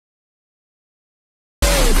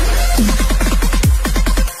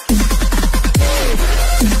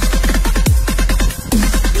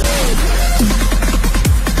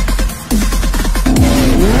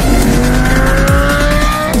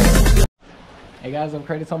Hey guys, I've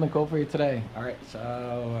created something cool for you today. All right,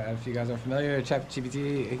 so if you guys are familiar,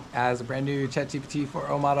 ChatGPT has a brand new ChatGPT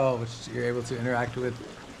 4.0 model, which you're able to interact with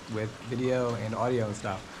video and audio and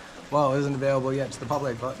stuff. Well, it isn't available yet to the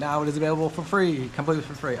public, but now it is available for free, completely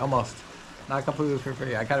for free, almost. Not completely for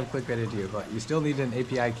free. I kind of clickbaited you, but you still need an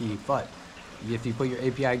API key. But if you put your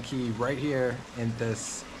API key right here in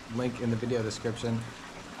this link in the video description,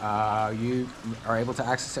 you are able to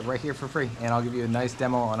access it right here for free, and I'll give you a nice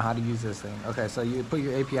demo on how to use this thing. Okay, so you put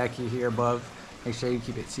your API key here above. Make sure you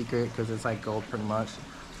keep it secret because it's like gold pretty much.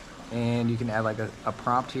 And you can add like a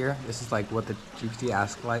prompt here. This is like what the GPT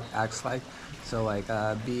acts like. So like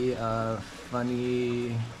be a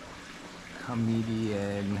funny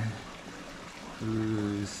comedian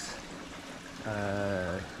who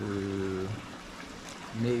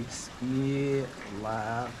makes me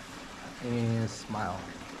laugh and smile.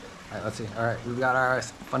 All right, let's see. All right, we've got our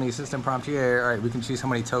funny assistant prompt here. All right, we can choose how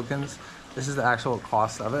many tokens. This is the actual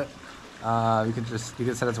cost of it. You can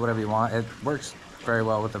set it to whatever you want. It works very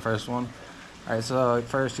well with the first one. All right, so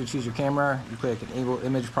first you choose your camera. You click enable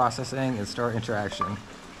image processing and start interaction.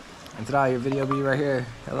 And ta-da, your video will be right here.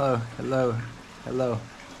 Hello, hello, hello.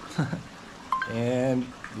 And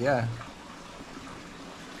yeah.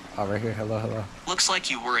 Oh, right here. Hello, hello. Looks like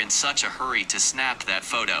you were in such a hurry to snap that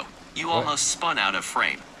photo. You almost spun out of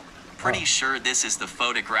frame. Pretty sure this is the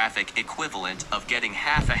photographic equivalent of getting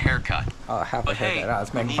half a haircut. Oh, half a haircut. Hey,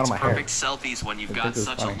 It's making fun of my hair. perfect selfies when you've got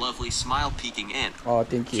such a lovely smile peeking in. Oh,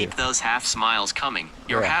 thank you. Keep those half smiles coming.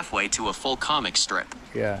 You're halfway to a full comic strip.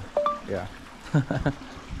 Yeah, yeah.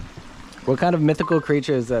 What kind of mythical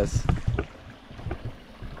creature is this?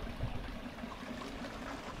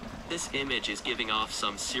 This image is giving off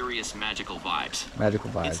some serious magical vibes. Magical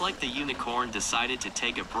vibes. It's like the unicorn decided to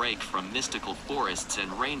take a break from mystical forests and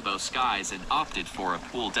rainbow skies and opted for a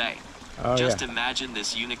pool day. Oh, Just imagine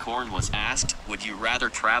this unicorn was asked, would you rather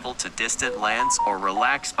travel to distant lands or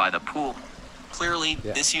relax by the pool? Clearly,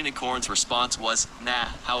 this unicorn's response was, nah,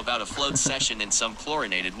 how about a float session in some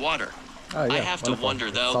chlorinated water? Oh, yeah. I have to wonder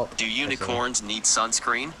though, do unicorns need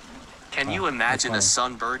sunscreen? Can you imagine a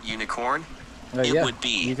sunbird unicorn? It would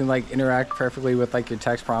be. You can like interact perfectly with like your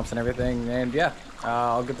text prompts and everything, and yeah,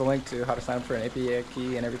 I'll get the link to how to sign up for an API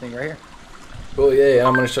key and everything right here. Cool, yeah, and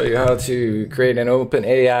I'm going to show you how to create an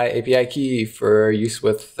OpenAI API key for use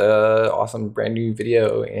with awesome brand new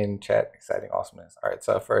video and chat exciting awesomeness. All right,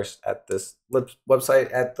 so first at this website,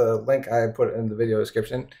 at the link I put in the video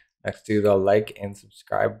description, next to the like and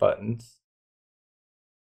subscribe buttons,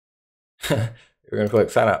 we're going to click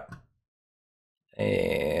sign up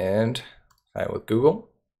and sign with Google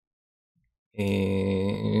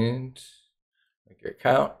and make your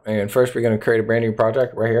account. And first we're going to create a brand new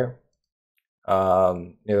project right here.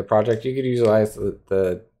 Near the project, you could utilize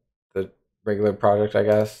the regular project, I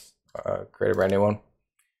guess. Create a brand new one.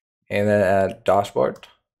 And then at dashboard,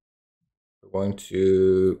 we're going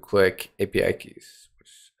to click API keys,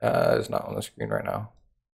 which is not on the screen right now.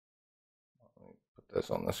 Let me put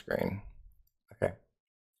this on the screen. Okay.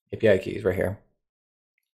 API keys right here.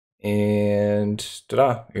 And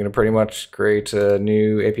ta-da, you're gonna pretty much create a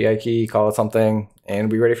new API key, call it something, and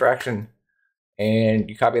be ready for action. And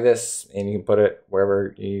you copy this and you can put it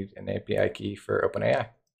wherever you need an API key for OpenAI.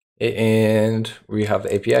 And we have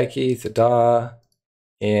the API key, ta-da.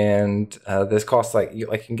 And this costs like you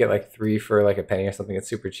can get like 3 for like a penny or something. It's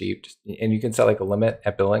super cheap. And you can set like a limit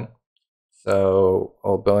at billing. So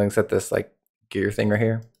billing's at this like gear thing right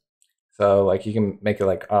here. So like you can make it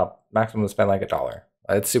like maximum spend like $1.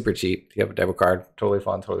 It's super cheap. If you have a debit card, totally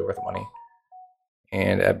fun, totally worth the money.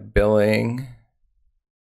 And at billing,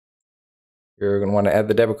 you're going to want to add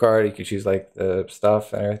the debit card. You can choose like the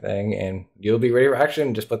stuff and everything, and you'll be ready for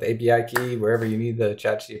action. Just put the API key wherever you need the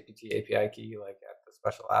ChatGPT API key, like at the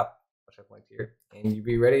special app, which I've linked here, and you'll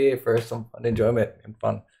be ready for some fun enjoyment and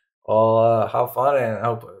fun. Well, have fun, and I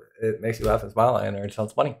hope it makes you laugh and smile and it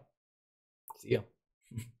sounds funny. See ya.